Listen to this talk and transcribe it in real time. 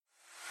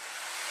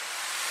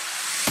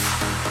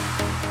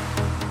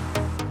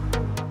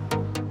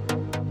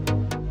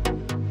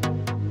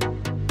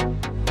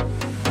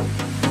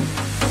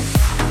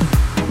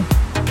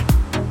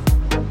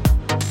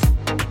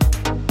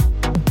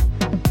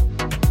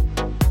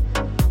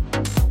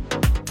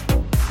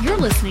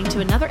listening to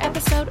another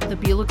episode of the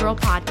Beulah Girl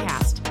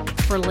Podcast.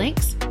 For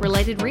links,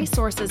 related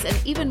resources, and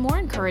even more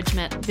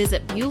encouragement,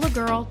 visit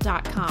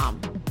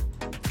BeulahGirl.com.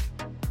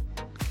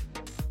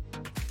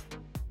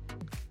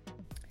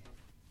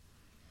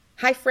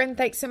 Hi, friend.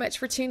 Thanks so much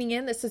for tuning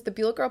in. This is the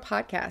Beulah Girl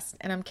Podcast,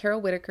 and I'm Carol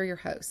Whitaker, your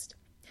host.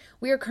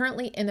 We are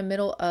currently in the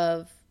middle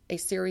of a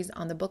series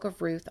on the book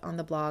of Ruth on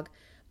the blog,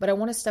 but I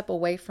want to step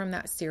away from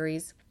that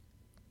series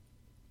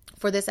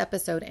for this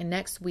episode and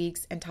next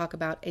week's and talk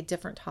about a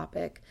different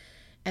topic,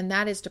 and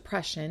that is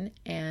depression.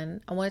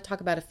 And I want to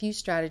talk about a few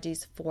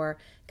strategies for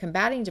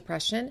combating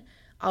depression.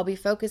 I'll be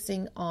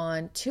focusing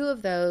on 2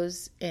 of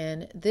those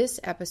in this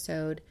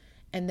episode,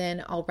 and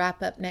then I'll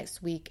wrap up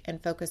next week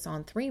and focus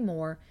on 3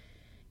 more.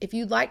 If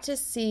you'd like to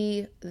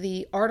see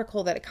the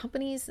article that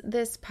accompanies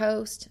this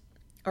post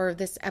or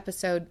this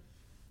episode,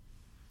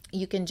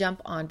 you can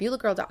jump on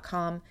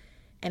BeulahGirl.com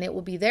and it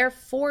will be there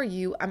for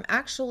you. I'm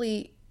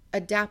actually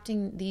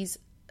adapting these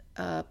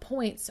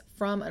points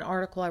from an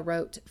article I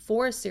wrote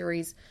for a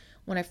series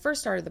when I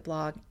first started the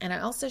blog. And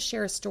I also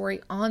share a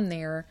story on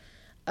there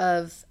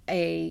of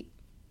a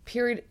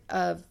period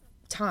of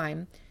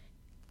time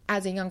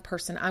as a young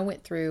person I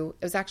went through.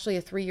 It was actually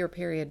a 3-year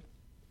period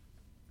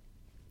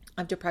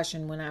of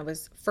depression when I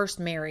was first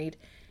married.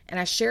 And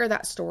I share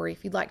that story.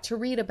 If you'd like to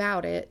read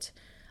about it,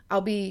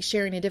 I'll be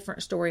sharing a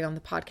different story on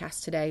the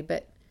podcast today.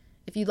 But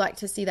if you'd like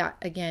to see that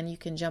again, you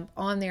can jump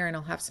on there and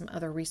I'll have some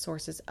other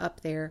resources up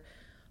there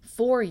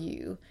for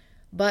you.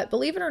 But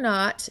believe it or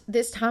not,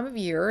 this time of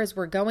year, as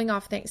we're going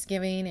off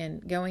Thanksgiving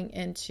and going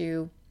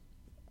into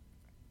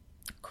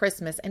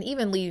Christmas and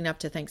even leading up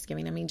to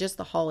Thanksgiving, I mean, just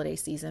the holiday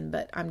season,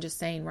 but I'm just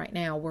saying right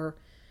now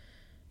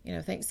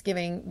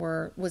Thanksgiving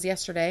was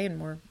yesterday and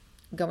we're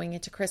going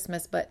into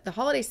Christmas, but the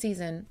holiday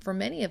season for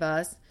many of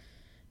us,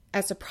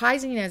 as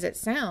surprising as it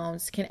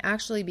sounds, can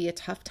actually be a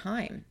tough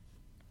time.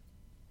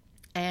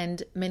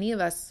 And many of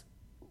us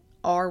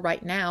are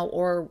right now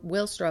or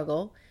will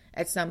struggle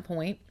at some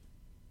point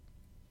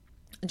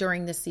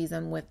during this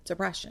season with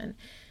depression.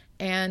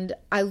 And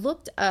I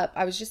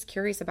was just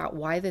curious about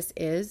why this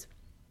is.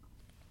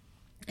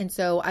 And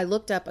so I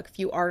looked up a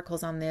few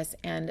articles on this,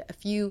 and a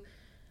few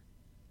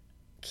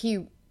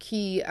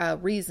key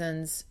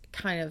reasons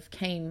kind of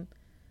came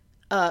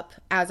up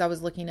as I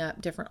was looking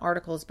up different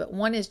articles. But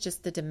one is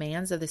just the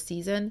demands of the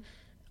season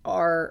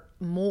are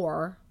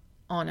more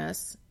on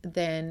us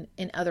than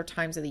in other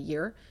times of the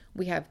year.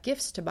 We have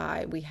gifts to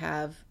buy, we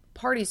have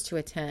parties to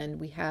attend,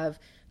 we have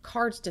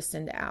cards to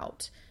send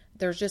out.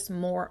 There's just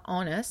more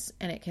on us,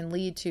 and it can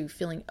lead to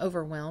feeling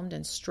overwhelmed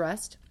and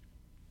stressed.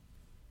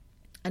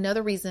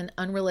 Another reason,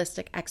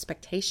 unrealistic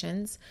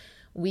expectations.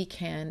 We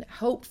can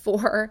hope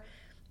for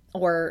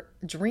or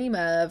dream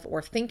of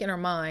or think in our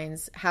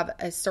minds, have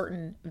a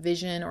certain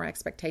vision or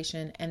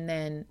expectation, and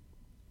then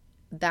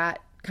that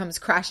comes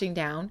crashing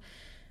down.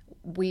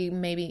 We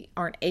maybe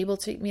aren't able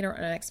to meet our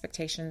own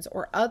expectations,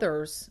 or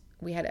others.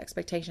 We had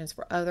expectations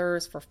for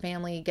others, for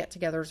family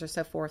get-togethers or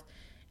so forth,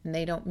 and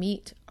they don't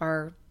meet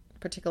our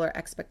particular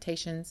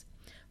expectations.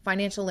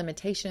 Financial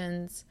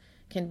limitations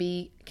can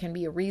be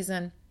a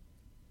reason.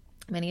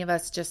 Many of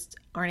us just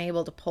aren't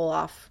able to pull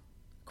off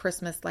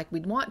Christmas like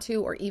we'd want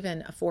to, or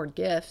even afford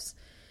gifts,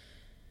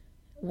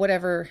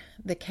 whatever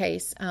the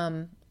case.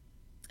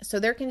 So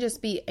there can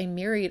just be a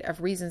myriad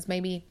of reasons.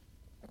 Maybe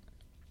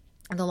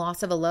the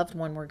loss of a loved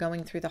one, we're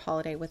going through the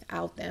holiday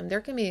without them. There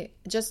can be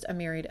just a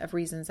myriad of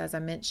reasons, as I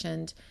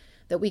mentioned,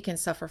 that we can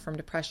suffer from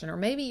depression. Or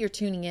maybe you're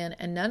tuning in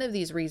and none of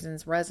these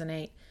reasons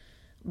resonate,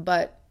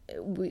 but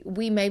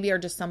we maybe are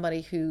just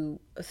somebody who,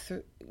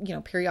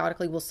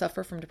 periodically will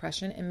suffer from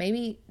depression. And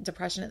maybe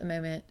depression at the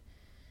moment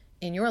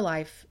in your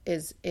life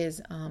is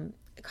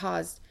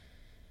caused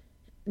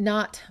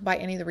not by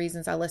any of the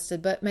reasons I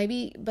listed, but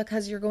maybe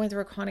because you're going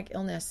through a chronic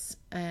illness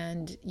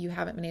and you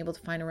haven't been able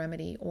to find a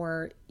remedy,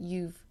 or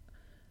you've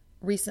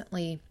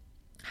recently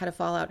had a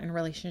fallout in a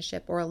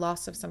relationship or a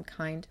loss of some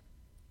kind,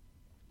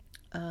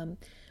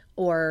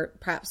 or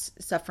perhaps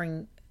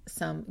suffering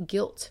some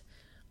guilt,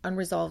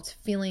 unresolved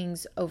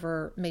feelings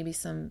over maybe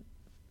some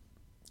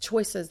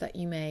choices that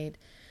you made.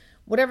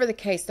 Whatever the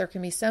case, there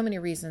can be so many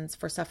reasons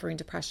for suffering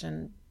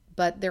depression,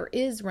 but there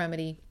is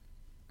remedy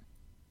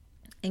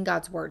in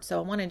God's word. So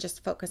I want to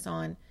just focus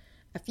on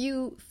a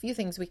few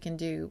things we can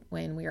do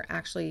when we are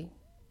actually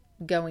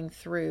going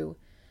through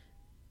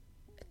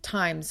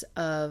times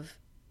of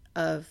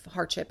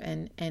hardship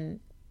and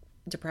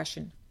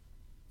depression.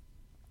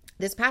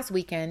 This past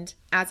weekend,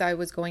 as I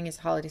was going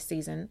into holiday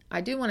season,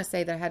 I do want to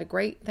say that I had a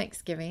great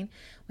Thanksgiving.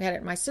 We had it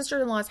at my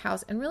sister-in-law's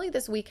house, and really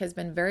this week has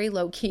been very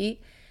low-key,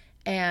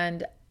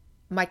 and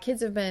my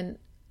kids have been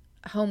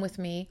home with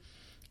me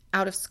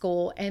out of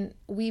school, and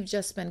we've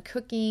just been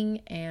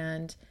cooking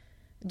and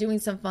doing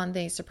some fun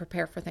things to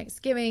prepare for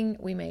Thanksgiving.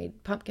 We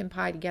made pumpkin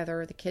pie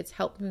together. The kids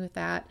helped me with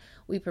that.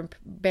 We've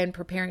been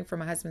preparing for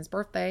my husband's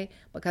birthday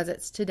because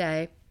it's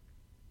today.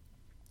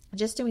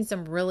 Just doing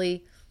some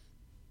really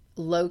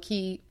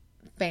low-key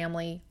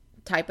family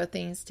type of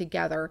things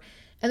together.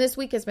 And this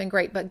week has been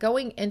great. But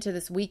going into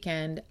this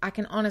weekend, I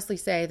can honestly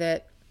say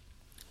that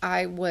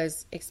I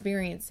was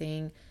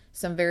experiencing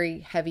some very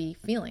heavy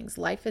feelings.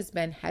 Life has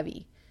been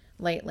heavy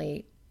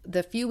lately.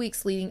 The few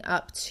weeks leading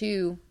up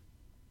to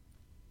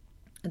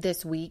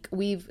this week,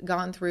 we've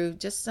gone through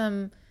just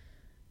some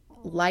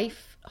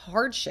life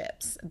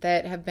hardships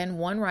that have been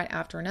one right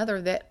after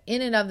another that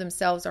in and of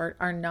themselves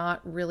are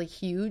not really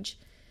huge.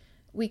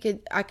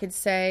 I could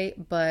say,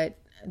 but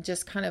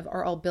just kind of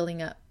are all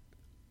building up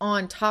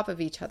on top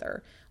of each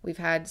other. We've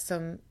had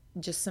some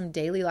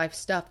daily life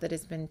stuff that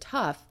has been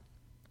tough.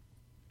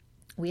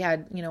 We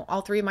had,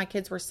 all three of my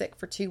kids were sick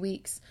for 2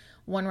 weeks,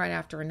 one right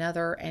after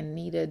another, and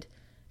needed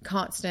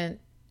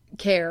constant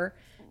care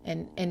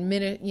and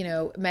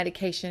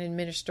medication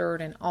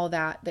administered and all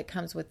that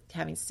comes with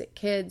having sick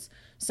kids.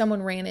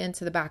 Someone ran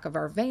into the back of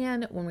our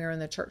van when we were in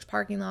the church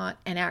parking lot,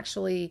 and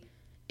actually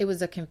it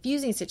was a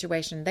confusing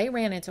situation. They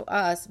ran into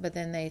us, but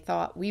then they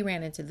thought we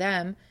ran into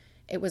them.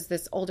 It was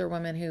this older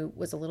woman who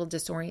was a little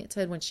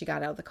disoriented when she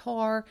got out of the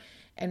car.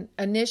 And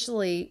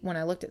initially, when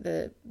I looked at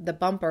the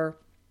bumper,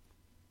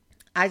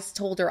 I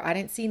told her I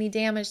didn't see any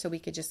damage, so we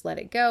could just let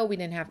it go. We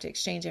didn't have to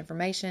exchange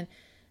information.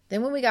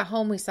 Then when we got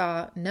home, we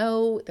saw,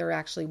 no, there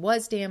actually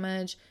was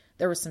damage.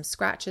 There were some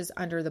scratches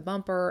under the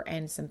bumper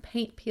and some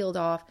paint peeled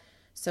off.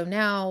 So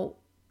now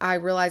I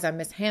realize I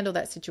mishandled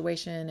that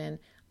situation, and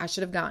I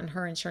should have gotten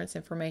her insurance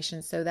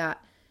information so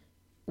that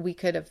we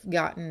could have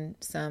gotten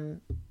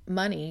some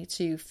money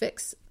to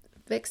fix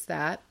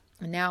that.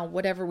 And now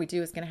whatever we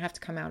do is going to have to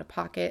come out of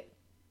pocket.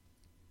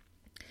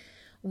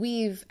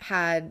 We've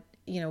had,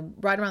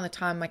 right around the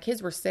time my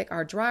kids were sick,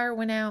 our dryer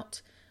went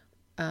out.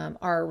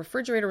 Our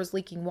refrigerator was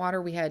leaking water.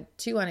 We had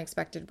 2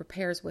 unexpected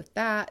repairs with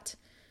that.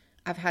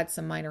 I've had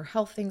some minor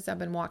health things I've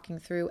been walking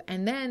through.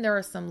 And then there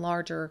are some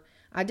larger,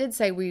 I did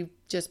say we've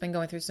just been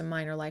going through some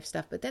minor life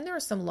stuff, but then there are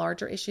some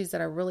larger issues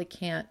that I really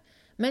can't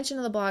mention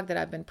in the blog that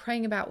I've been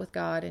praying about with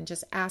God and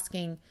just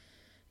asking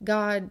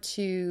God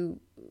to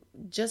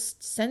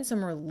just send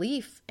some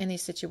relief in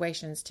these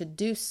situations, to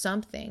do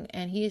something.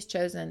 And He has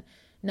chosen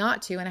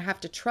not to. And I have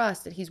to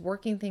trust that He's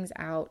working things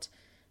out,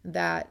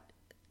 that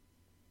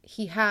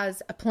He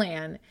has a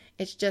plan.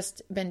 It's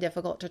just been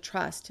difficult to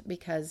trust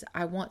because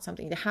I want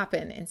something to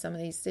happen in some of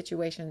these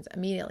situations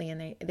immediately,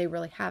 and they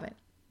really haven't.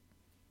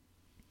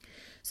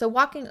 So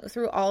walking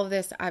through all of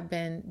this, I've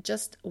been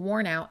just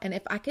worn out. And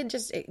if I could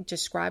just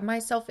describe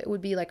myself, it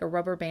would be like a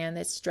rubber band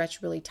that's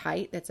stretched really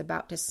tight, that's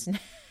about to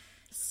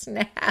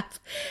snap.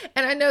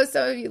 And I know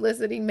some of you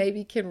listening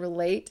maybe can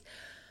relate,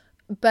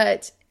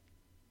 but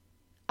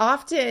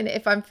often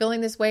if I'm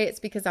feeling this way, it's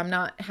because I'm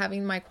not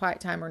having my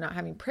quiet time or not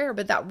having prayer,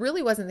 but that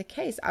really wasn't the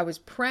case. I was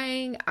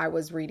praying, I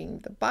was reading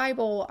the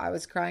Bible, I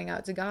was crying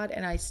out to God,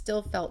 and I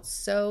still felt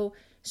so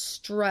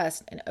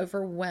stressed and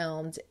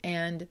overwhelmed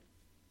and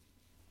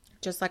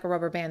just like a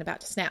rubber band about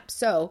to snap.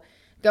 So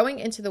going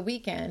into the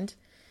weekend,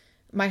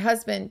 my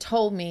husband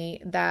told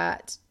me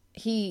that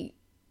he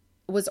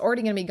was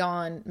already going to be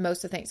gone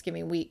most of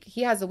Thanksgiving week.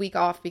 He has a week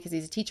off because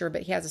he's a teacher,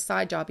 but he has a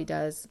side job he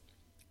does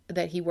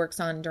that he works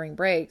on during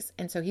breaks.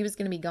 And so he was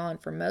going to be gone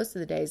for most of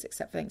the days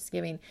except for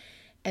Thanksgiving.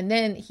 And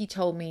then he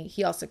told me,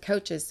 he also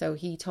coaches. So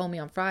he told me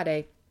on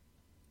Friday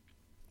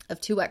of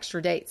 2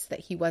 extra dates that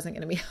he wasn't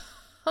going to be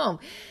home.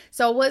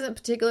 So I wasn't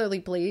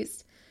particularly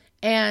pleased.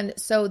 And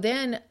so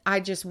then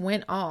I just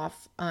went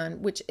off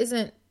on,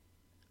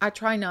 I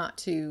try not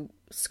to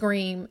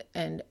scream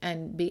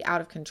and be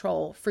out of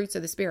control, fruits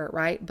of the Spirit,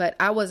 right? But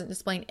I wasn't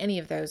displaying any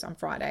of those on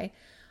Friday.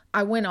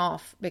 I went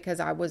off because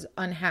I was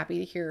unhappy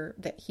to hear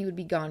that he would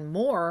be gone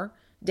more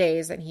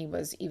days than he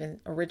was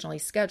even originally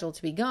scheduled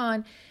to be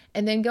gone.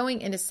 And then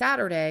going into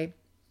Saturday,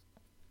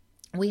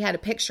 we had a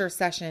picture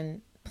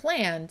session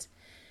planned,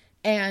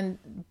 and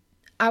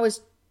I was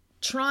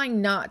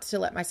trying not to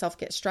let myself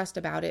get stressed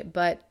about it,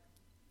 but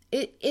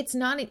it's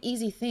not an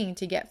easy thing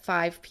to get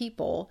 5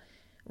 people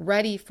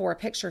ready for a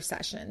picture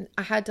session.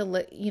 I had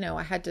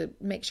to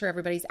make sure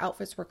everybody's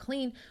outfits were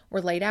clean,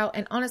 were laid out.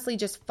 And honestly,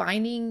 just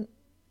finding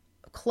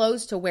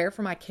clothes to wear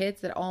for my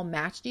kids that all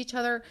matched each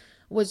other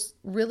was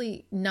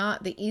really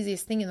not the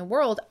easiest thing in the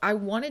world. I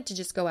wanted to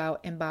just go out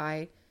and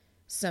buy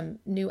some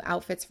new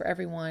outfits for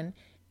everyone,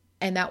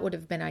 and that would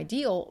have been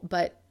ideal.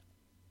 But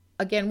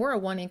again, we're a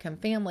 1-income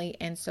family,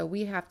 and so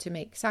we have to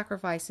make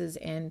sacrifices,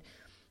 and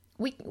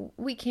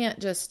we can't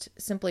just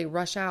simply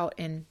rush out,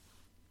 and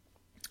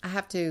I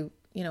have to,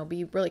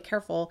 be really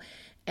careful.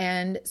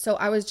 And so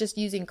I was just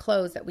using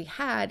clothes that we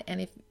had. And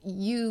if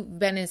you've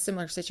been in a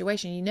similar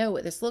situation, you know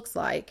what this looks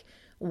like,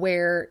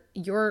 where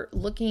you're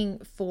looking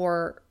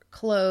for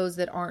clothes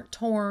that aren't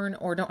torn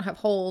or don't have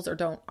holes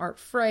or aren't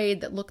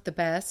frayed, that look the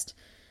best.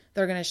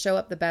 They're going to show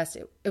up the best.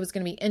 It was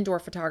going to be indoor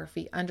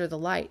photography under the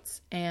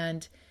lights,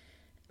 and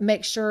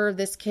make sure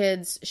this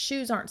kid's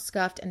shoes aren't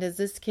scuffed. And does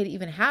this kid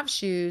even have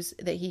shoes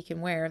that he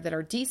can wear that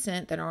are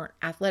decent, that aren't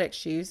athletic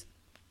shoes?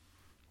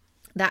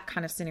 That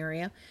kind of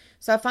scenario.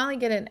 So I finally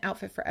get an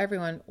outfit for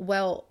everyone.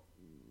 Well,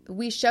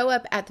 we show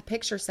up at the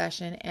picture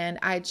session, and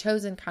I had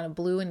chosen kind of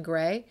blue and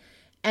gray,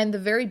 and the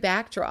very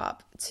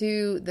backdrop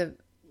to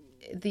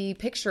the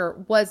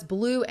picture was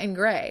blue and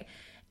gray.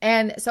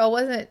 And so I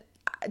wasn't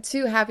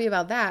too happy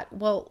about that.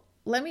 Well,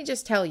 let me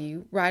just tell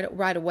you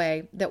right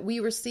away that we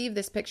received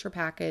this picture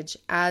package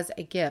as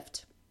a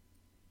gift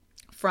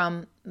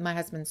from my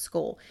husband's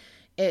school.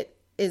 It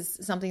is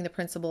something the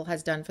principal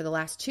has done for the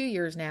last 2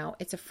 years now.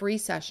 It's a free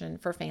session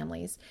for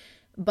families,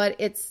 but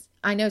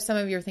I know some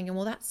of you are thinking,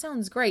 well, that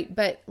sounds great,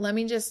 but let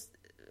me just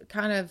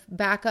kind of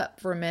back up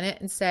for a minute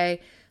and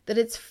say that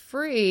it's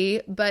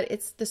free, but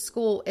it's the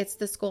school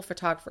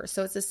photographer.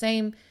 So it's the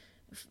same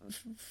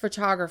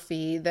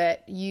photography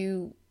that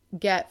you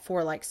get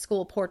for like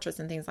school portraits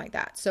and things like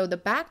that. So the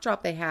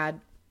backdrop they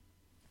had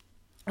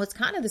was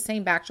kind of the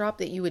same backdrop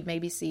that you would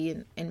maybe see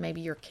in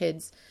maybe your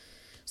kids'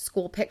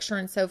 school picture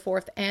and so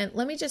forth. And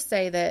let me just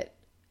say that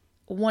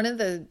one of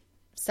the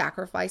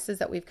sacrifices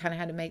that we've kind of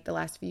had to make the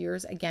last few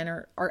years, again,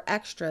 are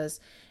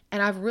extras.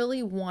 And I've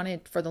really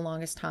wanted for the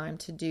longest time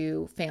to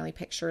do family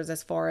pictures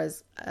as far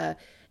as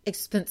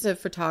expensive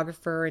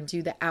photographer and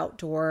do the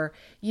outdoor,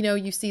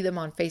 you see them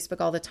on Facebook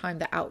all the time,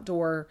 the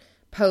outdoor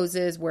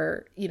poses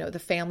where, the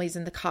family's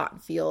in the cotton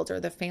field or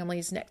the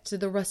family's next to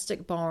the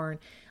rustic barn.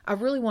 I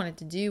really wanted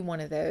to do one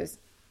of those,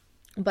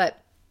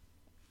 but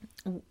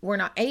we're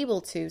not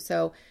able to.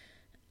 So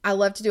I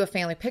love to do a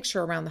family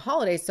picture around the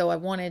holidays. So I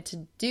wanted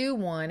to do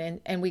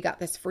one, and we got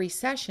this free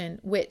session,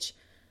 which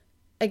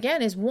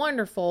again is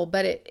wonderful,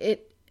 but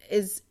it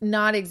is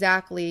not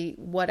exactly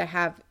what I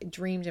have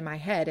dreamed in my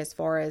head as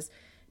far as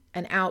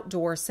an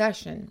outdoor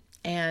session.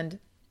 And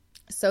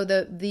so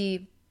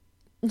the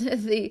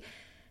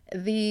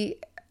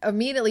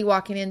immediately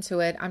walking into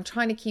it, I'm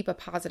trying to keep a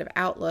positive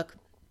outlook,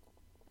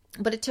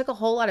 but it took a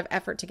whole lot of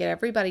effort to get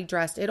everybody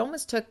dressed. It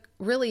almost took,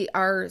 really,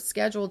 our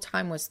scheduled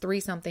time was 3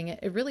 something.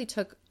 It really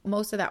took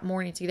most of that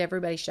morning to get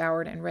everybody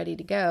showered and ready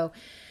to go.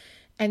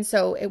 And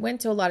so it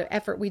went to a lot of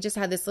effort. We just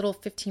had this little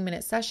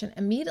 15-minute session.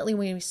 Immediately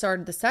when we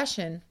started the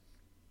session,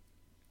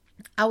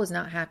 I was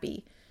not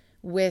happy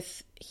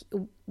with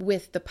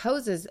the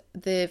poses.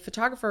 The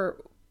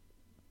photographer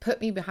put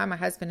me behind my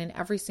husband in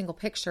every single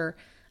picture.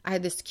 I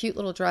had this cute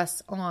little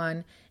dress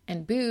on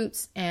and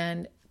boots,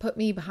 and put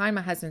me behind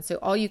my husband. So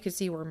all you could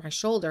see were my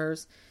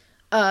shoulders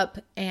up,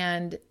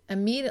 and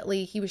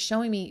immediately he was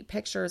showing me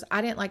pictures.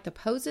 I didn't like the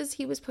poses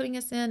he was putting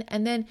us in.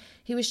 And then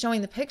he was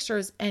showing the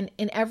pictures, and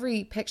in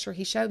every picture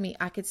he showed me,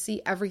 I could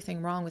see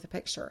everything wrong with the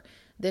picture.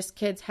 This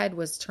kid's head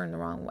was turned the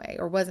wrong way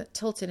or wasn't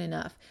tilted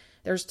enough.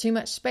 There's too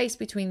much space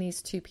between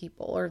these two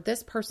people, or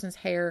this person's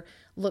hair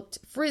looked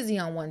frizzy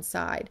on one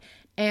side.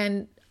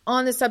 And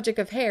on the subject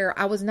of hair,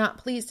 I was not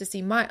pleased to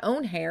see my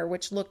own hair,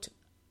 which looked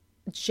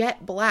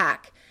jet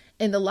black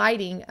in the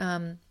lighting.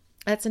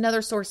 That's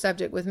another sore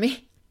subject with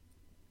me,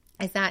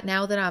 is that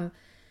now that I'm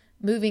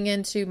moving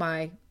into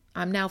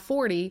I'm now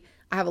 40,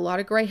 I have a lot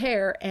of gray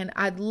hair, and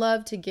I'd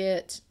love to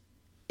get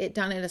it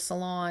done at a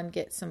salon,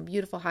 get some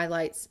beautiful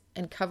highlights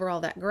and cover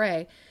all that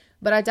gray.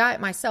 But I dye it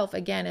myself,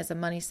 again, as a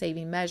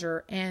money-saving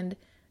measure. And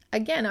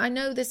again, I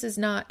know this is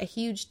not a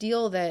huge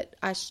deal, that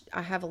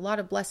I have a lot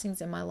of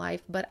blessings in my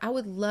life, but I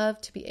would love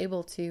to be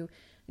able to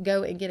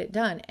go and get it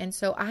done. And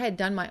so I had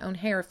done my own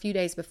hair a few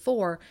days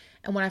before.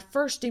 And when I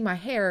first do my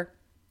hair,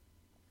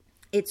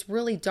 it's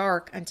really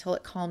dark until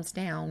it calms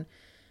down.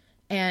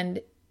 And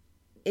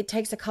it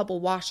takes a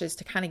couple washes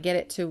to kind of get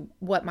it to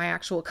what my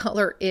actual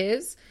color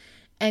is.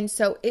 And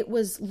so it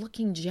was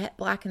looking jet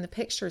black in the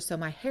picture. So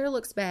my hair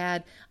looks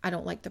bad. I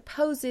don't like the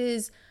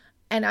poses.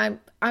 And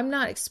I'm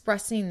not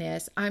expressing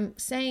this. I'm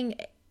saying,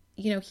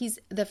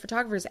 the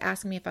photographer is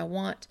asking me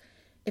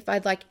if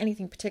I'd like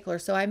anything particular.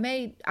 So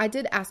I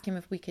did ask him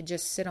if we could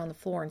just sit on the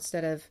floor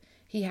instead of,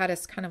 he had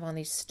us kind of on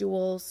these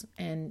stools,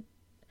 and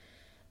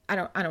I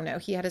don't know.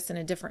 He had us in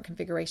a different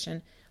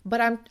configuration,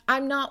 but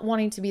I'm not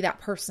wanting to be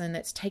that person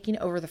that's taking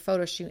over the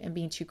photo shoot and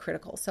being too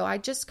critical. So I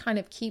just kind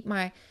of keep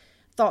my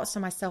thoughts to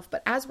myself.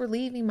 But as we're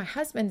leaving, my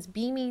husband's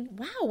beaming,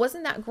 wow,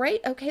 wasn't that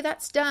great? Okay,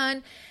 that's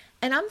done.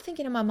 And I'm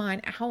thinking in my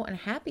mind how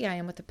unhappy I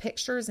am with the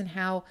pictures, and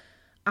how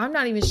I'm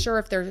not even sure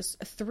if there's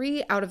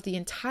 3 out of the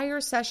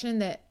entire session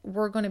that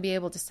we're going to be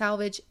able to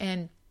salvage.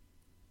 And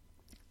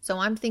so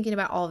I'm thinking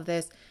about all of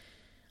this.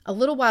 A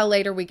little while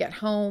later, we get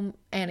home,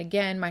 and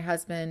again, my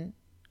husband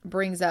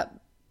brings up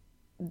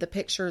the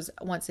pictures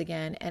once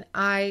again, and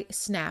I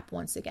snap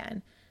once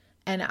again.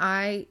 And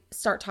I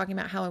start talking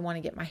about how I want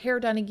to get my hair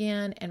done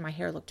again, and my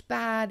hair looked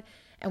bad,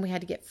 and we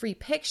had to get free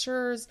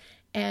pictures,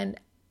 and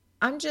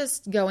I'm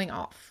just going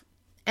off.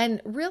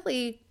 And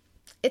really,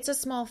 it's a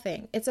small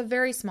thing. It's a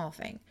very small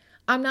thing.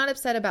 I'm not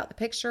upset about the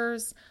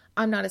pictures.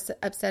 I'm not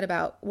upset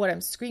about what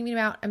I'm screaming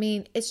about. I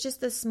mean, it's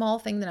just this small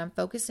thing that I'm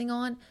focusing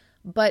on.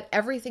 But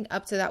everything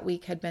up to that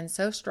week had been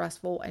so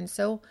stressful and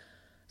so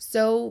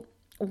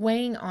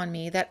weighing on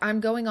me that I'm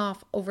going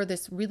off over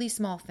this really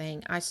small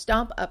thing. I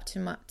stomp up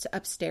to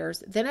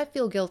upstairs. Then I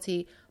feel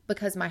guilty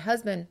because my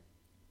husband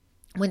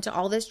went to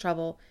all this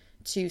trouble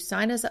to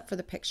sign us up for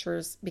the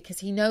pictures because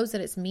he knows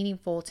that it's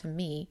meaningful to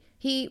me.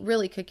 He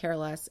really could care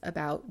less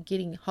about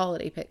getting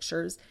holiday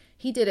pictures.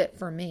 He did it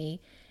for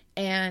me,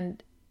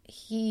 and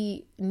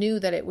he knew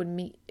that it would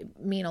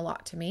mean a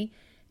lot to me.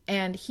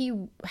 And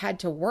he had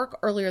to work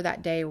earlier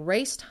that day,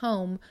 raced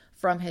home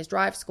from his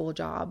drive school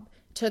job,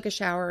 took a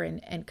shower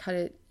and cut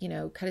it,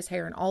 cut his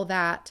hair and all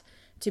that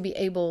to be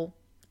able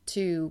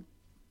to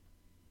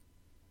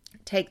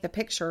take the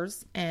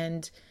pictures.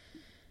 And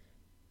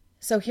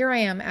so here I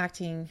am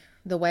acting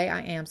the way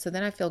I am. So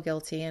then I feel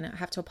guilty and I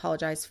have to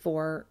apologize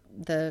for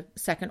the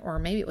second, or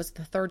maybe it was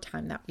the third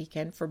time that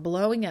weekend, for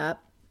blowing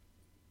up.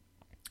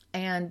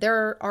 And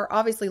there are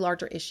obviously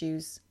larger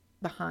issues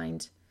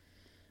behind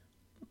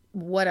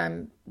what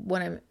I'm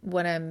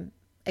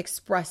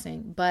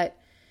expressing. But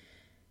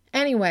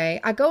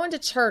anyway, I go into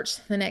church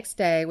the next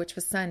day, which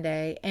was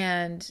Sunday,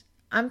 and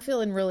I'm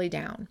feeling really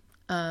down.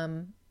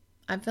 I'm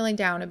feeling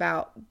down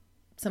about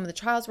some of the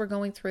trials we're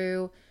going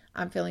through.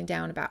 I'm feeling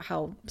down about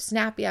how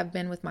snappy I've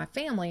been with my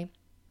family.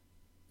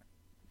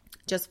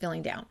 Just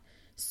feeling down.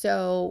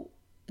 So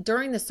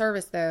during the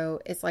service, though,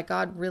 it's like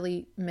God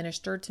really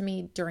ministered to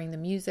me during the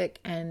music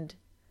and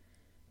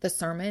the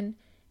sermon.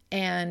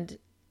 And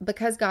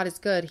because God is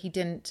good, He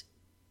didn't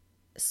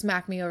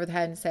smack me over the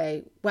head and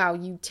say, wow,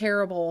 you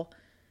terrible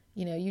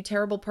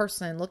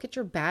person. Look at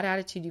your bad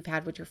attitude you've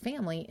had with your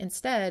family.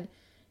 Instead,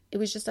 it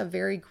was just a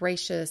very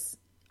gracious,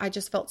 I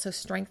just felt so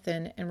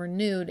strengthened and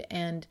renewed,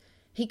 and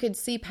He could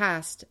see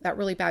past that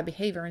really bad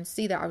behavior and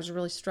see that I was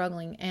really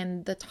struggling.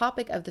 And the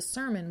topic of the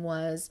sermon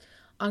was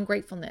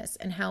ungratefulness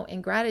and how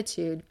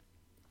ingratitude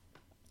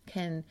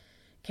can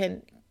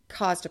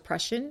cause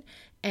depression,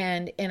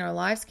 and in our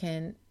lives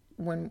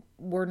when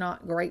we're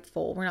not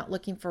grateful, we're not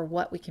looking for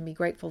what we can be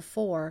grateful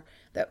for,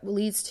 that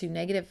leads to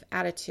negative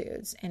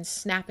attitudes and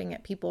snapping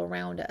at people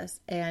around us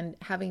and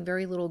having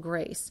very little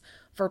grace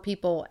for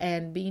people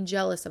and being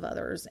jealous of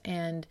others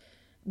and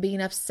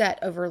being upset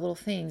over little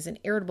things and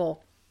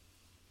irritable.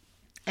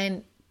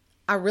 And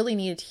I really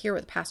needed to hear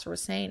what the pastor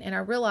was saying. And I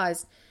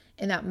realized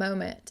in that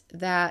moment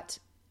that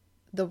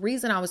the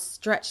reason I was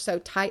stretched so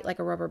tight like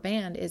a rubber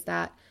band is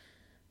that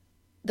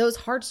those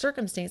hard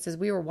circumstances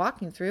we were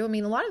walking through, I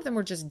mean, a lot of them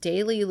were just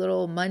daily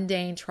little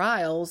mundane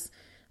trials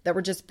that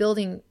were just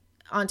building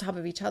on top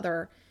of each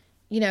other,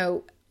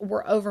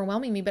 were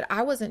overwhelming me. But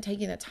I wasn't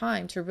taking the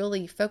time to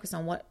really focus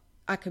on what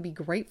I could be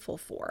grateful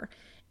for.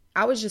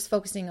 I was just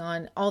focusing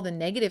on all the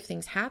negative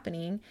things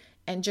happening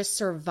and just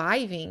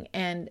surviving.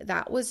 And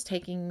that was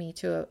taking me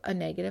to a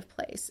negative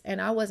place.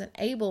 And I wasn't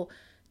able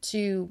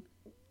to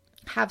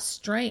have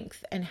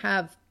strength and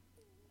have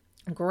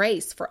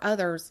grace for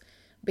others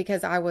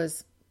because I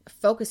was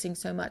focusing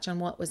so much on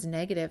what was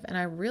negative. And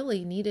I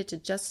really needed to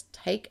just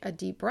take a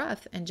deep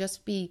breath and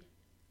just be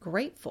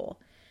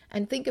grateful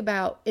and think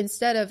about,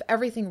 instead of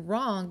everything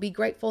wrong, be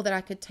grateful that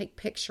I could take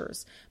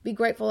pictures, be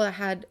grateful that I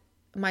had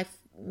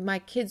my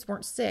kids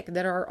weren't sick,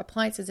 that our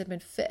appliances had been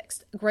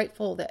fixed,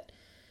 grateful that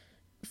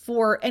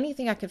for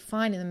anything I could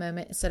find in the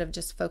moment instead of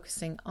just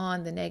focusing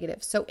on the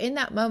negative. So in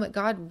that moment,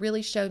 God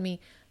really showed me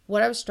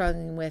what I was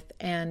struggling with,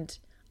 and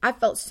I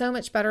felt so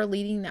much better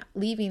leaving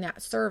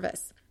that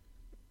service.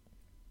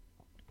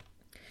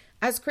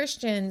 As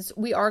Christians,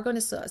 we are going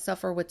to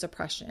suffer with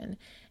depression,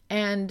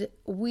 and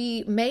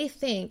we may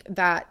think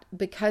that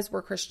because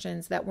we're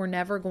Christians that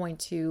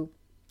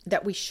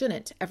we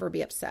shouldn't ever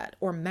be upset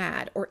or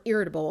mad or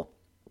irritable,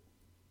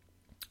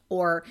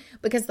 or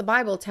because the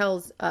Bible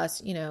tells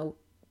us,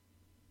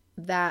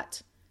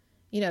 that,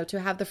 to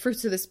have the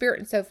fruits of the Spirit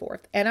and so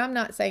forth. And I'm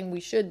not saying we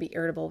should be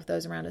irritable with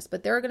those around us,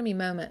 but there are going to be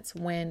moments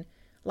when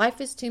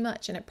life is too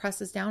much and it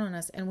presses down on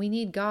us, and we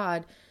need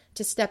God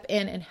to step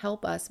in and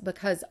help us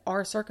because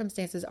our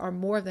circumstances are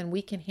more than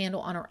we can handle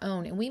on our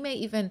own. And we may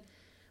even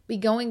be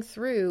going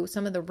through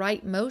some of the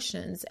right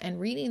motions and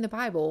reading the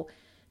Bible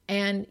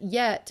and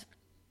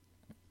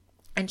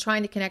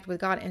trying to connect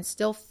with God and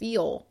still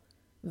feel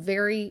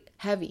very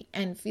heavy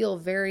and feel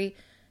very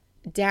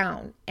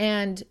down.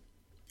 And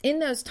in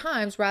those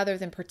times, rather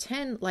than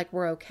pretend like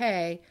we're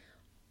okay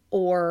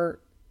or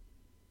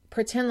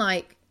pretend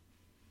like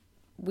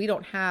we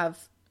don't have,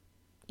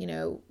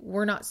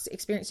 we're not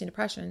experiencing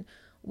depression,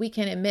 we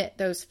can admit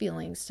those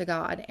feelings to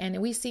God.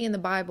 And we see in the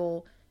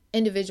Bible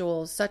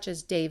individuals such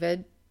as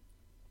David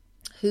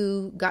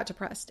who got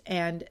depressed,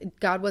 and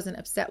God wasn't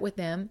upset with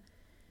them,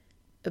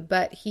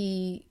 but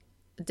He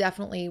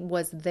definitely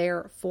was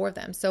there for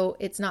them. So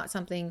it's not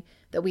something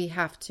that we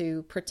have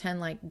to pretend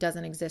like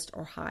doesn't exist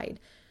or hide.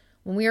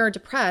 When we are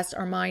depressed,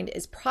 our mind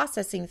is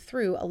processing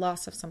through a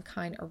loss of some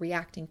kind or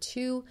reacting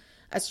to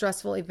a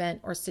stressful event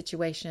or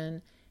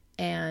situation.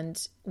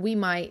 And we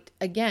might,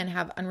 again,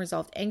 have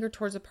unresolved anger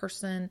towards a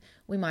person.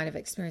 We might have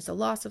experienced a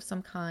loss of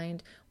some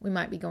kind. We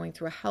might be going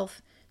through a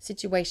health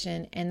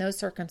situation, and those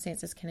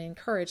circumstances can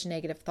encourage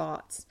negative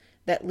thoughts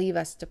that leave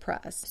us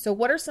depressed. So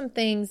what are some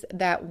things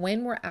that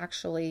when we're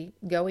actually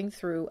going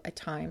through a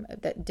time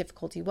of that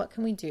difficulty, what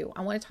can we do?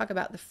 I want to talk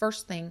about the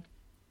first thing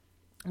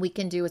we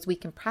can do is we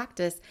can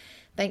practice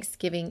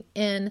thanksgiving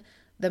in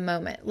the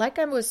moment. Like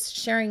I was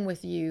sharing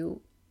with you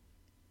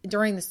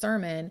during the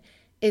sermon,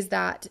 is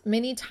that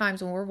many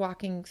times when we're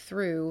walking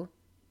through,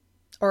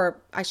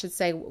 or I should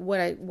say what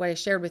I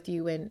shared with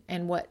you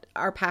and what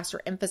our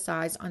pastor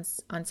emphasized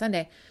on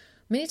Sunday,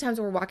 many times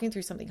when we're walking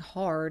through something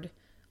hard,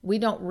 we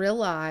don't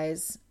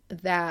realize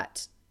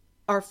that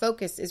our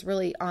focus is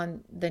really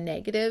on the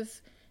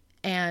negative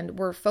and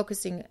we're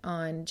focusing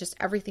on just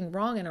everything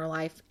wrong in our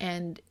life,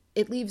 and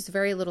it leaves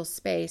very little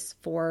space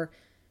for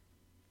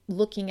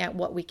looking at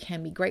what we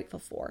can be grateful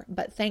for.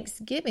 But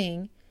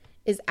Thanksgiving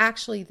is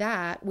actually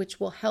that which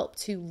will help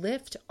to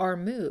lift our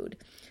mood.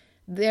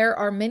 There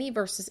are many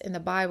verses in the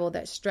Bible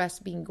that stress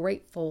being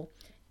grateful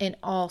in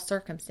all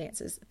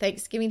circumstances.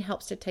 Thanksgiving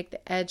helps to take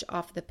the edge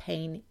off the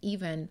pain,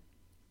 even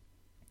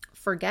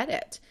forget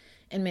it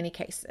in many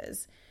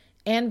cases.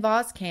 And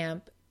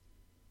Voskamp,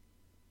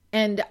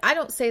 and I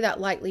don't say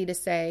that lightly to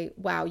say,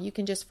 wow, you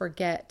can just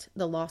forget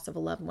the loss of a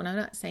loved one. I'm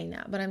not saying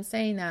that, but I'm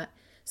saying that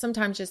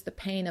sometimes just the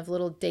pain of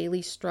little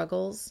daily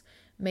struggles,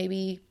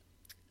 maybe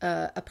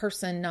a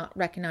person not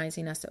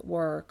recognizing us at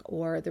work,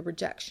 or the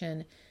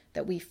rejection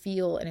that we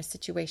feel in a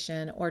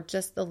situation, or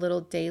just the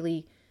little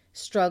daily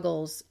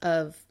struggles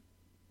of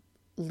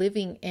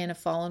living in a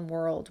fallen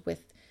world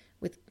with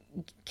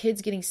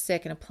kids getting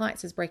sick and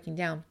appliances breaking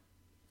down,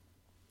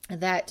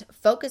 that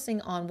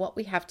focusing on what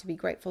we have to be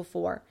grateful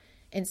for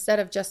instead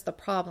of just the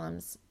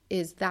problems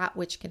is that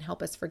which can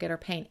help us forget our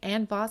pain.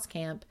 Ann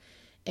Voskamp,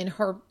 in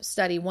her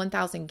study,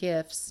 1,000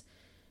 Gifts,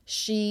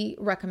 she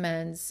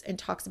recommends and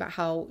talks about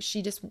how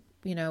she just,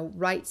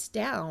 writes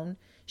down.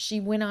 She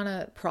went on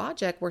a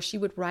project where she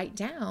would write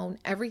down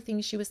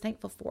everything she was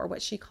thankful for,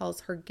 what she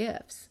calls her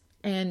gifts.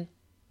 And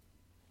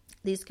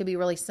these could be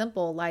really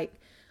simple, like,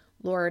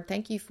 Lord,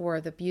 thank you for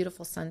the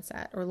beautiful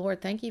sunset. Or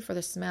Lord, thank you for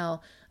the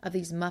smell of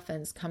these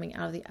muffins coming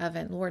out of the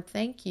oven. Lord,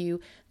 thank you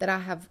that I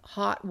have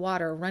hot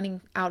water running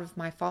out of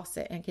my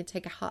faucet and can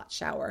take a hot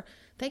shower.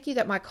 Thank you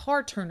that my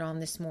car turned on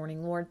this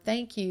morning. Lord,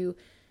 thank you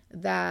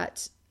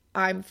that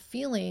I'm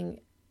feeling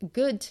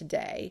good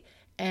today.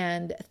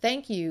 And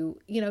thank you,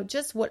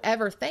 just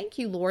whatever. Thank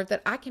you, Lord,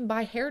 that I can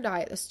buy hair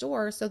dye at the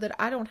store so that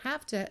I don't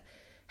have to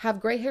have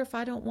gray hair if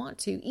I don't want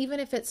to, even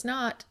if it's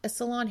not a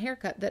salon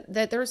haircut,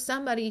 that there's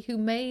somebody who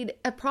made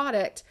a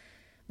product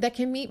that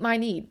can meet my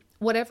need.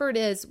 Whatever it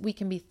is, we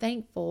can be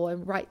thankful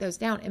and write those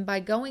down. And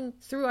by going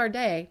through our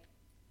day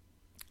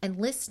and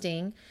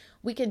listing,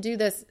 we can do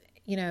this,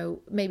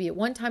 maybe at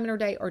one time in our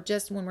day, or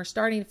just when we're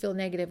starting to feel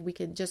negative, we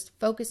can just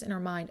focus in our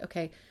mind,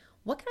 okay,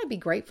 what can I be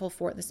grateful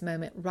for at this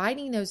moment?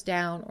 Writing those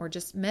down or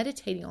just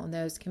meditating on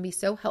those can be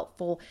so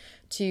helpful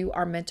to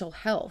our mental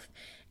health.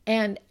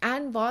 And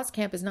Ann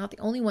Voskamp is not the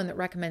only one that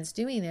recommends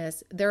doing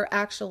this. There are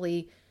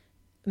actually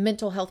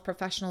mental health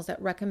professionals that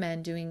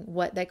recommend doing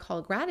what they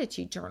call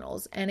gratitude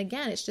journals. And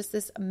again, it's just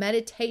this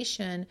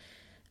meditation,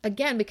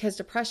 again, because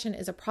depression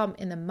is a problem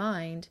in the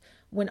mind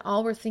when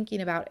all we're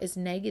thinking about is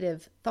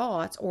negative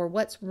thoughts or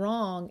what's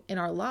wrong in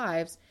our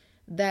lives,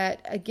 that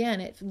again,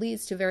 it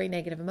leads to very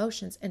negative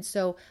emotions. And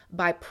so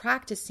by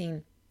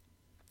practicing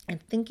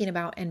and thinking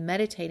about and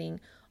meditating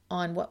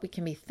on what we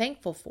can be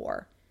thankful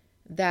for,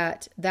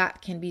 that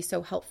can be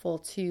so helpful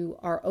to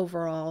our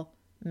overall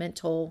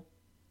mental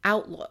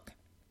outlook.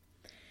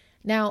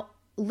 Now,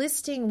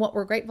 listing what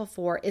we're grateful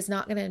for is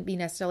not going to be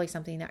necessarily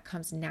something that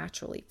comes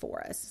naturally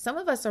for us. Some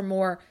of us are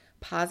more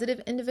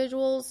positive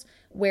individuals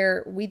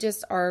where we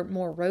just are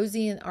more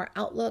rosy in our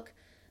outlook,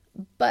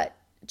 but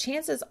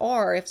chances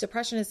are, if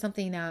depression is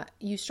something that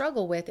you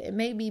struggle with, it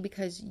may be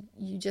because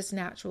you just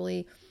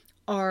naturally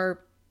are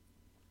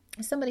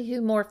somebody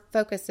who more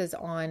focuses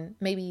on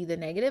maybe the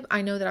negative.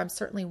 I know that I'm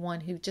certainly one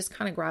who just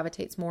kind of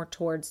gravitates more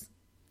towards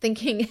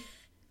thinking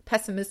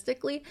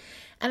pessimistically,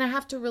 and I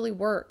have to really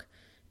work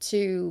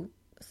to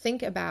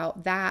think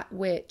about that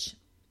which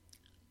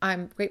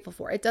I'm grateful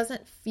for. It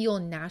doesn't feel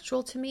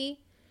natural to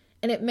me,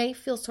 and it may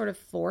feel sort of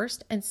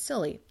forced and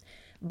silly.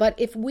 But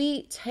if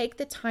we take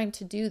the time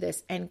to do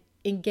this and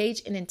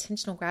engage in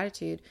intentional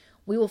gratitude,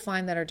 we will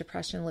find that our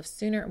depression lifts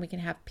sooner and we can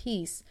have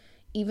peace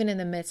even in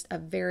the midst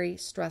of very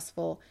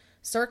stressful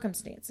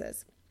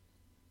circumstances.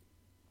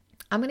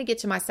 I'm going to get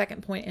to my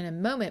second point in a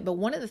moment, but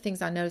one of the things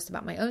I noticed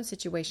about my own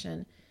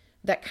situation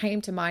that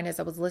came to mind as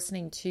I was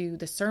listening to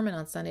the sermon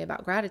on Sunday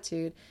about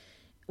gratitude,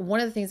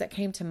 one of the things that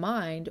came to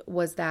mind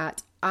was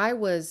that I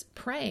was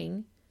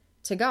praying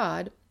to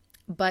God,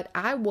 but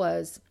I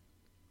was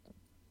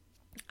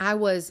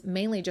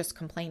mainly just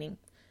complaining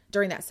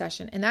during that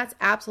session. And that's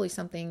absolutely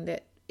something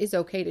that is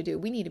okay to do.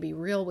 We need to be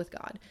real with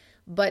God.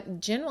 But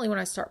generally when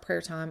I start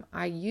prayer time,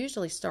 I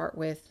usually start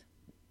with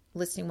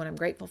listing what I'm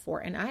grateful for.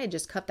 And I had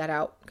just cut that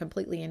out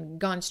completely and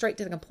gone straight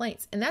to the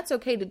complaints. And that's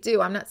okay to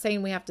do. I'm not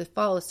saying we have to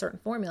follow a certain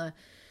formula,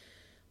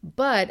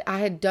 but I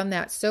had done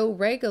that so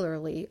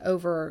regularly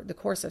over the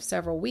course of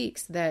several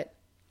weeks that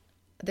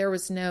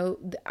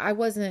I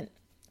wasn't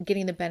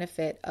getting the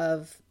benefit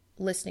of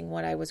listing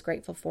what I was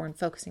grateful for and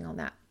focusing on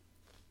that.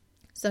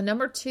 So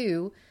number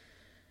 2,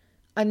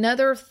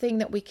 another thing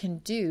that we can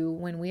do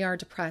when we are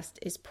depressed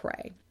is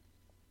pray.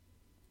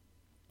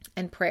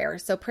 And prayer.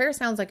 So prayer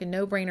sounds like a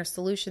no-brainer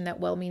solution that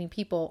well-meaning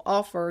people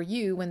offer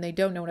you when they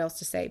don't know what else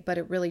to say, but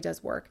it really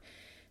does work.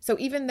 So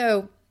even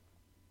though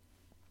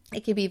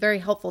it can be very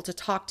helpful to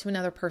talk to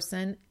another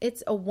person,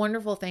 it's a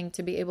wonderful thing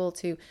to be able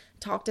to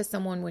talk to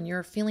someone when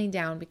you're feeling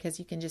down, because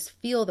you can just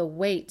feel the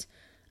weight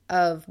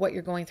of what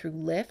you're going through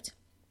lift.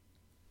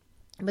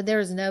 But there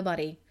is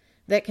nobody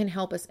that can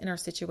help us in our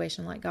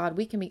situation like God.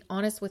 We can be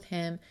honest with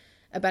him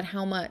about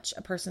how much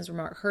a person's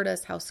remark hurt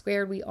us, how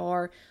scared we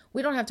are.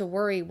 We don't have to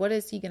worry, what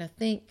is he going to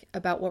think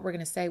about what we're going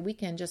to say? We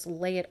can just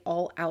lay it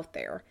all out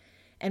there.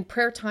 And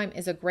prayer time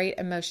is a great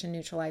emotion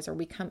neutralizer.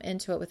 We come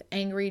into it with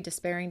angry,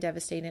 despairing,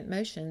 devastating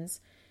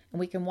emotions, and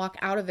we can walk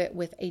out of it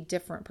with a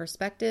different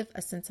perspective,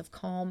 a sense of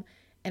calm,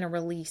 and a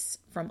release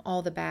from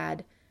all the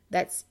bad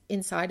that's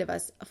inside of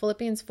us.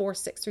 Philippians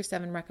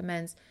 4:6-7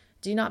 recommends,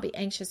 do not be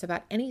anxious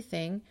about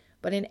anything,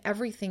 but in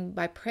everything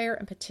by prayer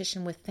and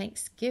petition with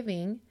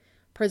thanksgiving,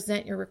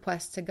 present your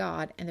requests to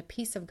God, and the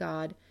peace of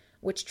God,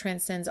 which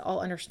transcends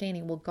all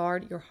understanding, will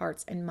guard your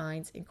hearts and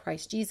minds in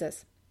Christ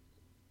Jesus.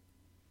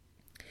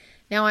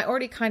 Now, I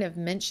already kind of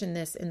mentioned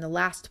this in the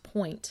last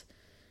point,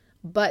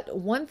 but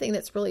one thing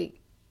that's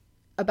really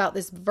about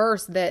this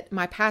verse that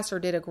my pastor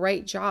did a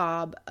great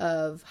job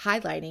of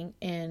highlighting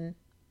in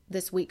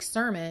this week's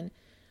sermon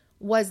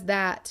was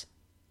that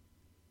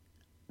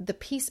the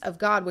peace of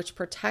God, which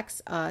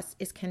protects us,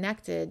 is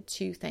connected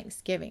to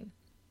thanksgiving.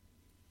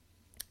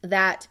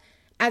 That,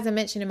 as I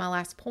mentioned in my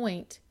last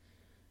point,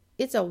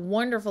 it's a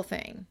wonderful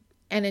thing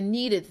and a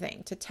needed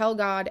thing to tell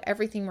God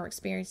everything we're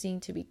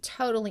experiencing, to be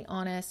totally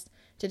honest,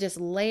 to just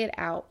lay it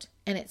out.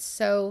 And it's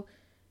so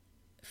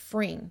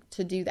freeing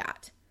to do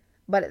that.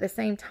 But at the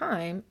same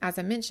time, as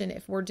I mentioned,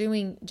 if we're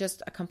doing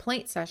just a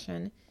complaint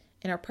session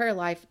in our prayer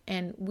life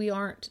and we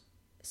aren't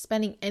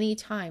spending any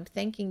time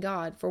thanking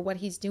God for what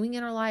he's doing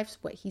in our lives,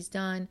 what he's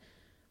done,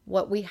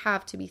 what we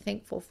have to be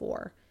thankful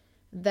for,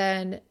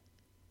 then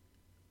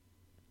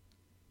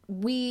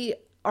we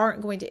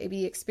aren't going to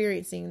be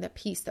experiencing the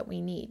peace that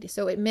we need.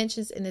 So it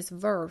mentions in this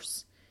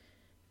verse,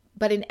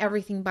 but in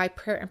everything by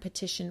prayer and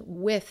petition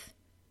with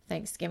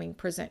thanksgiving,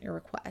 present your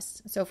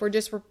requests. So if we're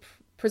just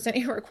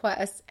presenting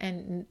requests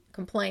and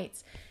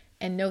complaints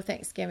and no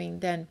thanksgiving,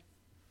 then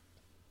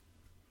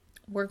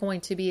we're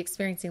going to be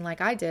experiencing,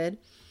 like I did,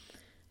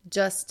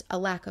 just a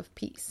lack of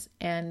peace.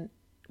 And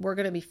we're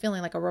going to be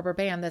feeling like a rubber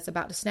band that's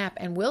about to snap,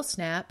 and will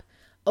snap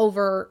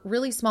over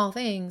really small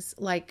things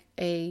like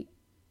a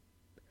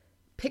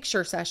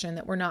picture session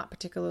that we're not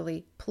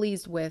particularly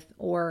pleased with,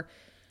 or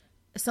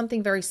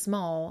something very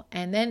small.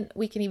 And then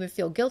we can even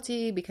feel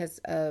guilty because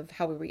of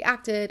how we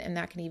reacted, and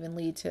that can even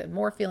lead to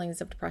more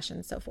feelings of depression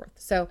and so forth.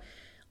 So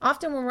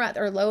often when we're at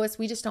our lowest,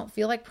 we just don't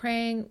feel like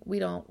praying. We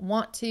don't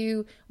want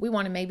to. We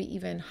want to maybe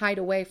even hide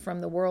away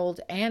from the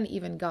world and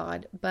even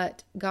God.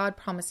 But God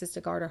promises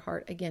to guard our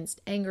heart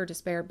against anger,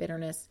 despair,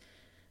 bitterness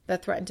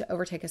that threaten to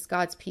overtake us.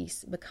 God's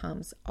peace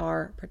becomes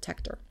our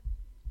protector.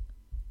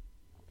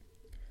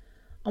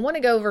 I want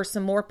to go over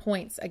some more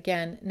points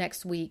again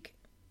next week,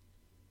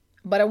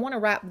 but I want to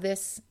wrap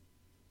this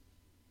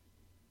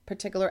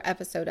particular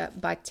episode up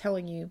by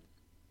telling you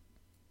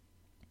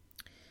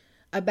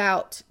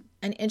about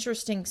an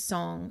interesting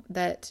song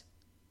that,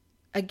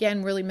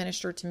 again, really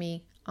ministered to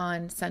me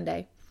on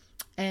Sunday.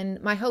 And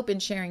my hope in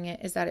sharing it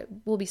is that it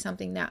will be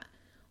something that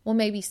will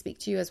maybe speak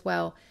to you as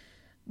well.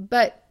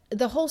 But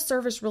the whole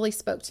service really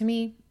spoke to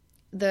me.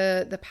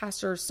 The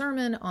pastor's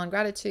sermon on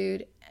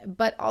gratitude,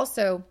 but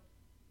also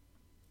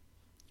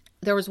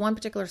there was one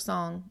particular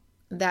song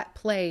that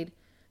played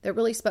that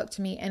really spoke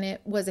to me, and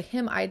it was a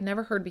hymn I had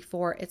never heard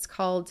before. It's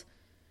called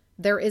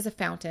There Is a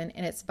Fountain,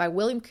 and it's by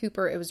William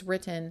Cooper. It was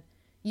written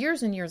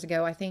years and years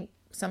ago, I think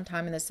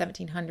sometime in the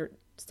 1700s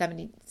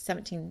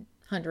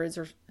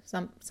or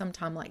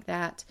sometime like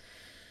that.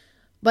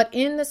 But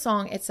in the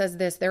song, it says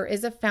this: there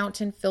is a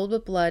fountain filled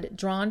with blood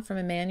drawn from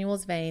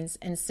Emmanuel's veins,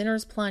 and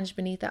sinners plunged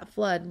beneath that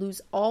flood lose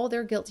all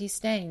their guilty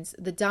stains.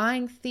 The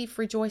dying thief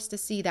rejoiced to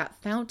see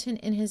that fountain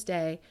in his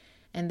day,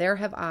 and there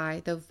have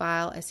I, though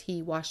vile as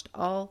he, washed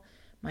all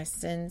my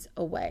sins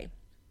away.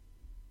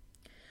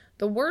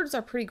 The words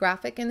are pretty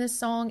graphic in this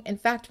song. In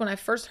fact, when I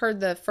first heard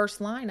the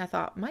first line, I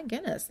thought, my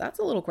goodness, that's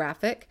a little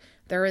graphic.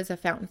 There is a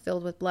fountain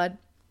filled with blood.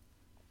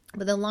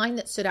 But the line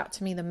that stood out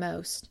to me the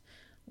most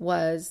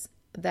was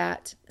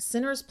that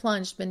sinners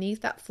plunged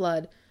beneath that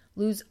flood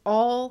lose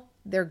all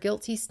their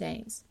guilty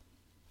stains.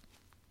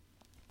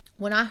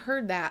 When I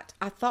heard that,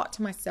 I thought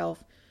to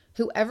myself,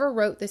 whoever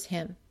wrote this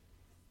hymn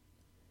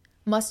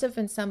must have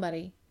been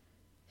somebody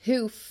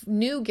who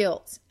knew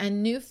guilt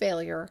and knew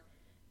failure,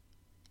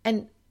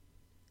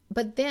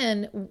 but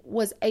then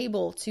was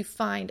able to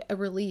find a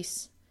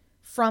release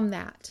from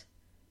that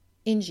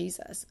in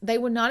Jesus. They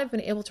would not have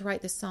been able to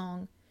write this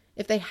song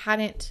if they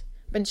hadn't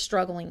been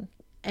struggling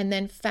and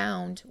then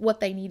found what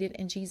they needed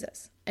in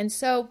Jesus. And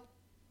so,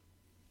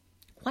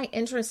 quite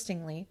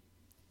interestingly,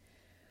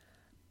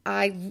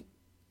 I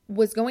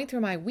was going through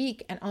my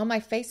week, and on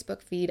my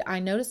Facebook feed, I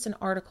noticed an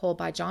article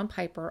by John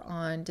Piper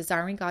on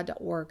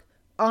desiringgod.org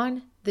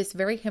on this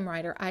very hymn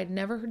writer. I had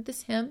never heard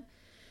this hymn.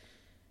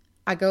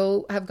 I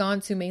have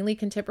gone to mainly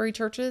contemporary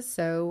churches,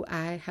 so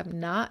I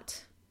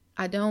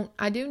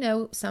do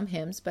know some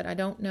hymns, but I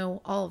don't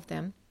know all of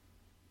them.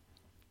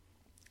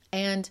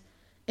 And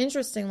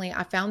interestingly,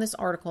 I found this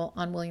article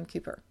on William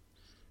Cooper,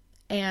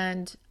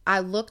 and I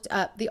looked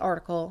up the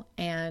article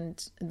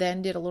and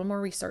then did a little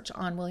more research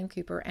on William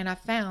Cooper, and I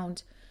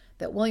found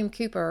that William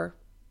Cooper,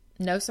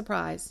 no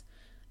surprise,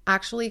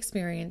 actually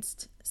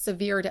experienced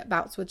severe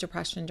bouts with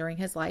depression during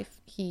his life.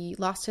 He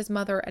lost his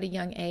mother at a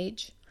young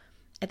age,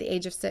 at the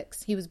age of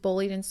 6. He was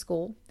bullied in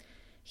school.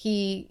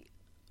 He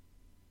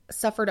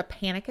suffered a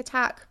panic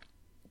attack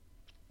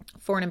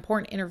for an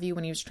important interview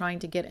when he was trying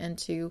to get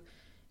into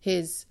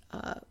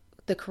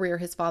the career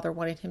his father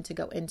wanted him to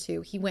go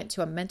into. He went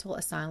to a mental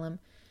asylum,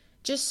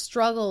 just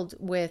struggled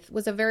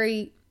was a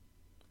very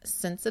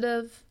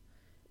sensitive,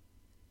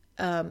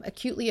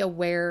 acutely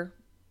aware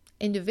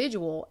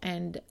individual.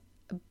 And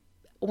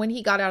when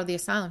he got out of the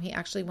asylum, he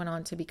actually went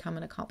on to become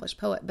an accomplished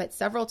poet. But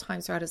several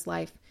times throughout his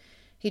life,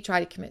 he tried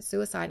to commit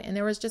suicide. And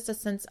there was just a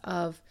sense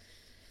of,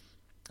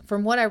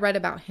 from what I read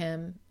about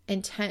him,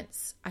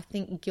 intense, I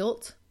think,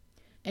 guilt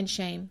and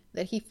shame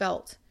that he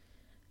felt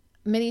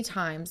many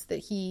times, that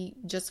he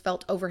just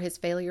felt over his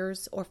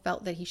failures or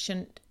felt that he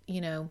shouldn't,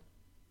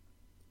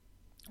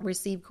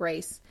 receive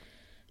grace.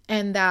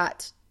 And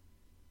that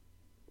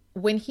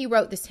when he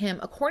wrote this hymn,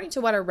 according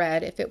to what I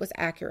read, if it was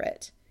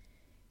accurate,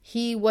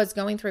 he was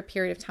going through a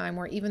period of time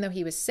where even though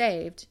he was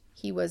saved,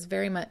 he was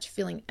very much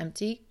feeling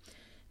empty,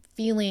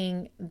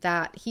 feeling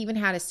that he even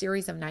had a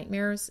series of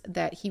nightmares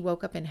that he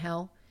woke up in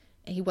hell.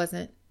 And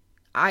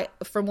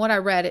from what I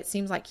read, it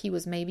seems like he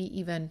was maybe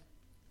even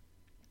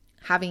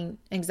having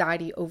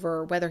anxiety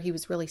over whether he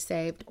was really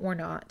saved or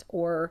not.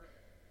 Or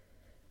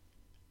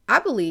I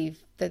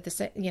believe that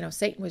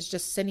Satan was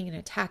just sending an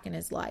attack in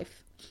his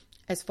life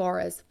as far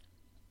as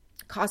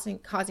causing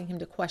him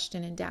to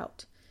question and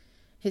doubt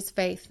his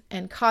faith,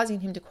 and causing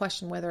him to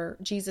question whether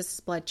Jesus'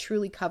 blood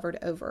truly covered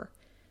over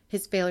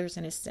his failures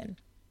and his sin.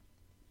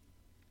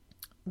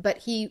 But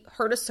he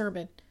heard a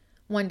sermon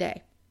one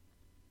day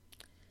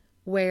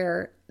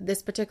where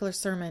this particular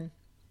sermon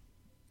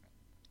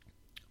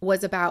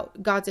was about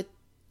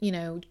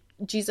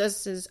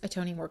Jesus'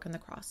 atoning work on the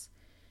cross,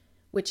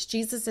 which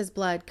Jesus'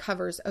 blood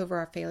covers over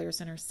our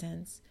failures and our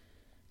sins.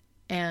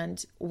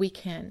 And we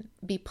can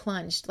be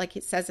plunged, like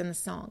it says in the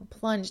song,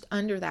 plunged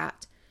under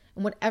that.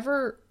 And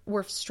whatever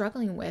we're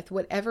struggling with,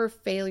 whatever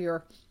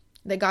failure,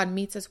 that God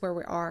meets us where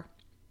we are.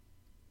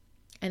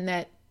 And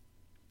that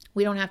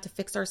we don't have to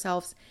fix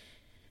ourselves.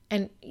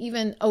 And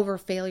even over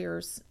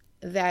failures,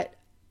 that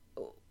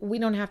we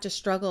don't have to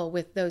struggle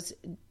with those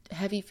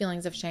heavy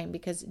feelings of shame,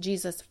 because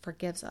Jesus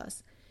forgives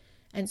us.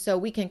 And so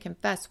we can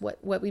confess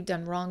what we've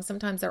done wrong.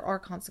 Sometimes there are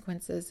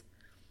consequences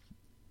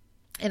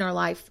in our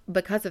life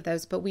because of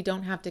those, but we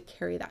don't have to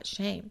carry that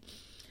shame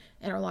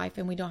in our life,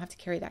 and we don't have to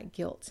carry that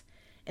guilt.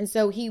 And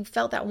so he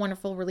felt that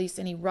wonderful release,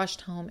 and he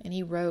rushed home and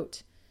he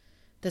wrote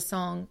the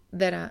song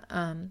that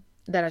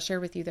I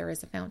shared with you, There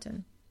Is a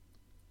Fountain.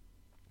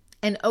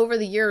 And over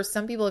the years,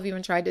 some people have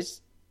even tried to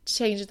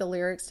change the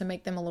lyrics to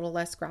make them a little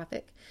less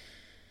graphic.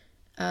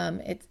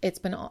 It's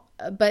been,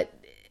 but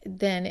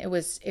then it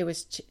was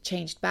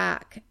changed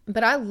back.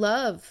 But I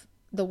love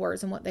the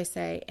words and what they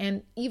say.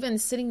 And even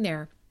sitting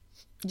there,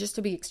 just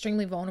to be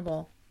extremely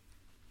vulnerable,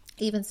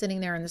 even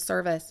sitting there in the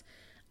service,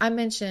 I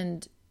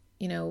mentioned,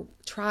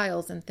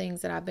 trials and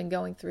things that I've been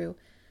going through,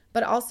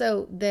 but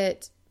also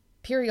that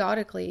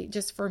periodically,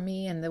 just for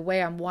me and the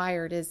way I'm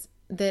wired, is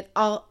that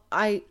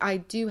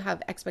I do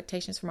have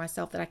expectations for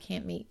myself that I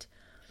can't meet.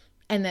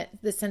 And that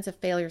the sense of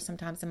failure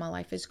sometimes in my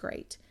life is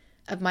great,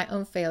 of my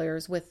own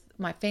failures with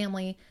my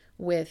family,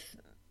 with,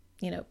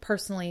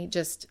 personally,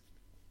 just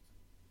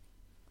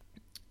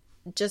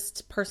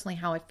personally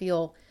how I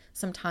feel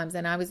sometimes.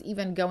 And I was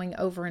even going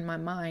over in my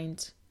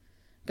mind,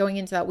 going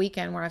into that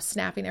weekend where I was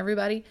snapping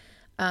everybody,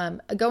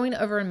 going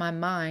over in my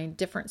mind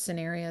different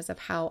scenarios of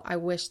how I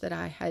wish that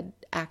I had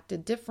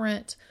acted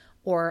different,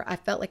 or I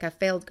felt like I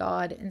failed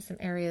God in some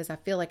areas. I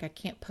feel like I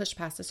can't push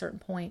past a certain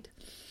point.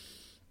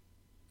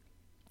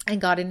 And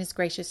God in his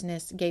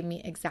graciousness gave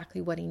me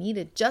exactly what he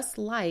needed, just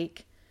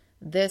like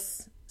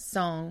this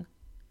song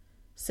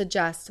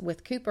suggests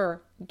with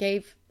Cooper,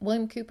 gave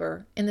William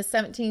Cooper in the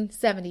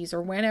 1770s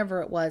or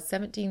whenever it was,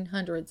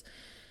 1700s,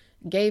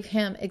 gave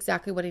him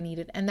exactly what he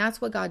needed. And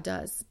that's what God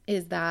does,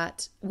 is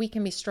that we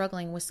can be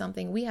struggling with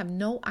something. We have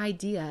no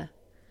idea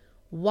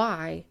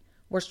why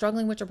we're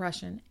struggling with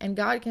depression. And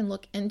God can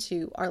look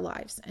into our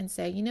lives and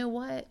say, you know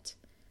what?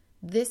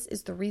 This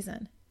is the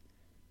reason.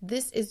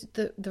 This is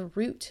the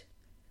root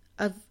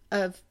of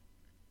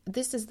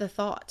this is the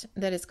thought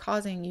that is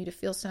causing you to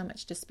feel so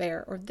much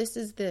despair, or this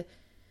is the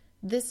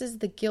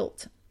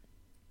guilt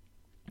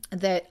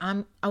that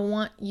I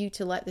want you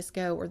to let this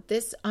go, or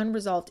this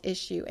unresolved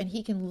issue. And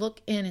he can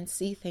look in and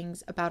see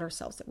things about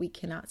ourselves that we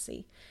cannot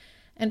see.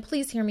 And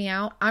please hear me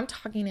out. I'm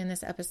talking in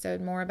this episode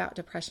more about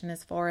depression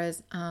as far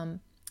as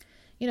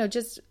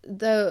just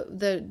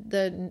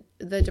the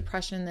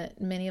depression that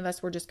many of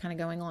us were just kind of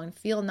going on,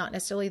 feel, not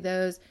necessarily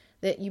those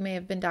that you may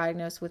have been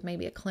diagnosed with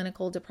maybe a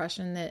clinical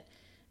depression, that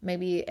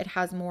maybe it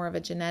has more of a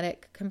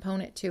genetic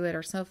component to it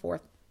or so forth.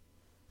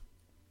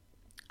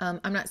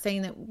 I'm not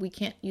saying that we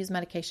can't use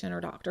medication or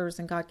doctors,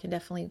 and God can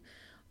definitely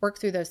work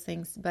through those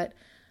things, but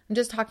I'm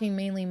just talking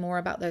mainly more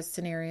about those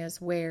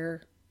scenarios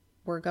where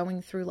we're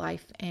going through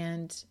life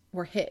and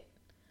we're hit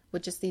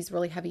with just these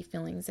really heavy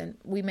feelings, and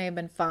we may have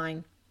been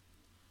fine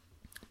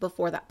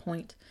before that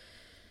point.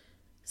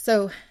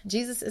 So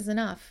Jesus is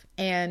enough,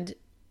 and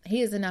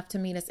he is enough to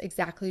meet us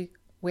exactly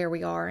where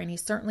we are. And he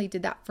certainly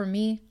did that for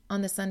me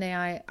on the Sunday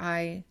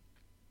I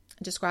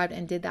described,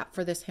 and did that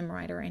for this hymn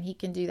writer, and he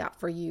can do that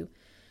for you.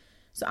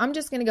 So I'm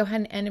just going to go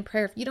ahead and end in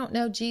prayer. If you don't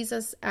know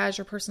Jesus as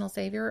your personal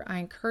Savior, I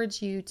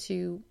encourage you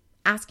to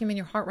ask him in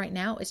your heart right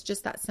now. It's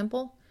just that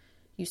simple.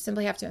 You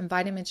simply have to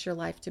invite him into your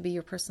life to be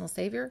your personal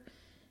Savior.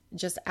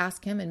 Just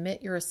ask him,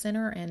 admit you're a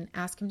sinner, and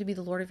ask him to be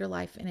the Lord of your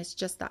life. And it's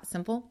just that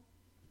simple.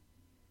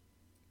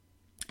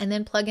 And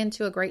then plug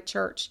into a great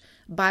church,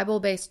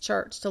 Bible-based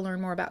church, to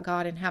learn more about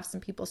God and have some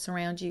people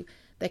surround you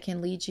that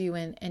can lead you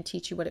and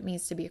teach you what it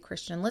means to be a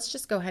Christian. Let's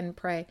just go ahead and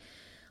pray.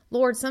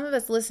 Lord, some of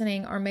us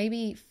listening or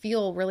maybe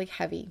feel really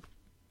heavy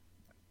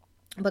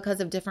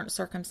because of different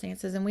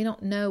circumstances, and we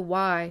don't know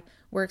why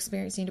we're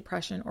experiencing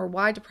depression or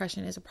why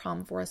depression is a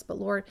problem for us. But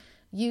Lord,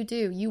 you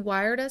do. You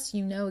wired us.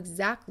 You know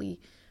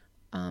exactly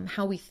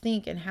how we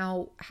think and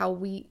how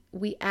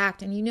we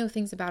act, and you know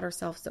things about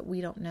ourselves that we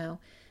don't know.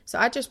 So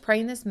I just pray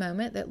in this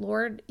moment that,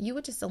 Lord, you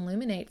would just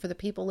illuminate for the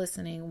people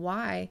listening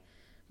why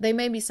they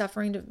may be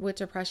suffering with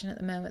depression at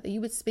the moment, that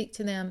you would speak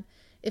to them,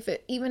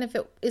 even if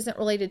it isn't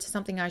related to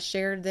something I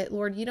shared, that,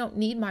 Lord, you don't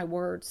need my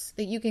words,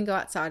 that you can go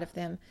outside of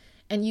them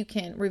and you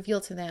can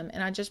reveal to them.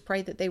 And I just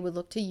pray that they would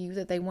look to you,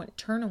 that they wouldn't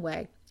turn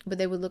away, but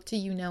they would look to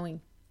you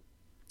knowing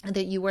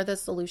that you are the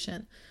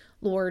solution,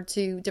 Lord,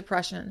 to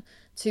depression,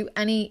 to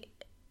any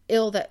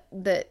ill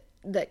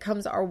that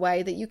comes our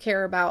way, that you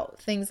care about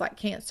things like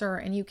cancer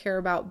and you care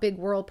about big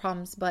world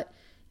problems, but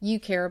you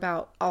care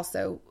about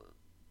also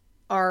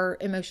our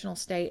emotional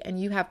state, and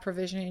you have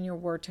provision in your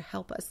word to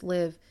help us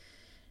live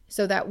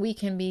so that we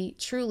can be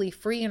truly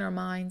free in our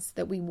minds,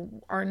 that we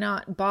are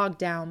not bogged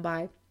down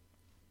by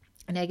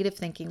negative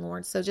thinking,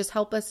 Lord. So just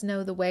help us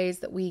know the ways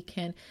that we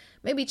can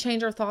maybe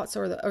change our thoughts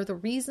or the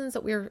reasons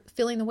that we're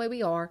feeling the way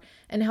we are,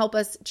 and help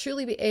us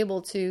truly be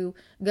able to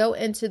go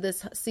into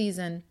this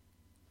season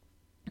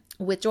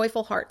with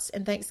joyful hearts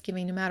and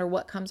thanksgiving, no matter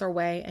what comes our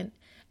way,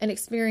 and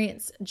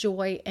experience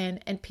joy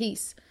and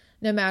peace,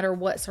 no matter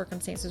what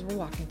circumstances we're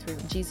walking through.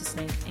 In Jesus'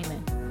 name,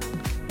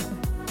 amen.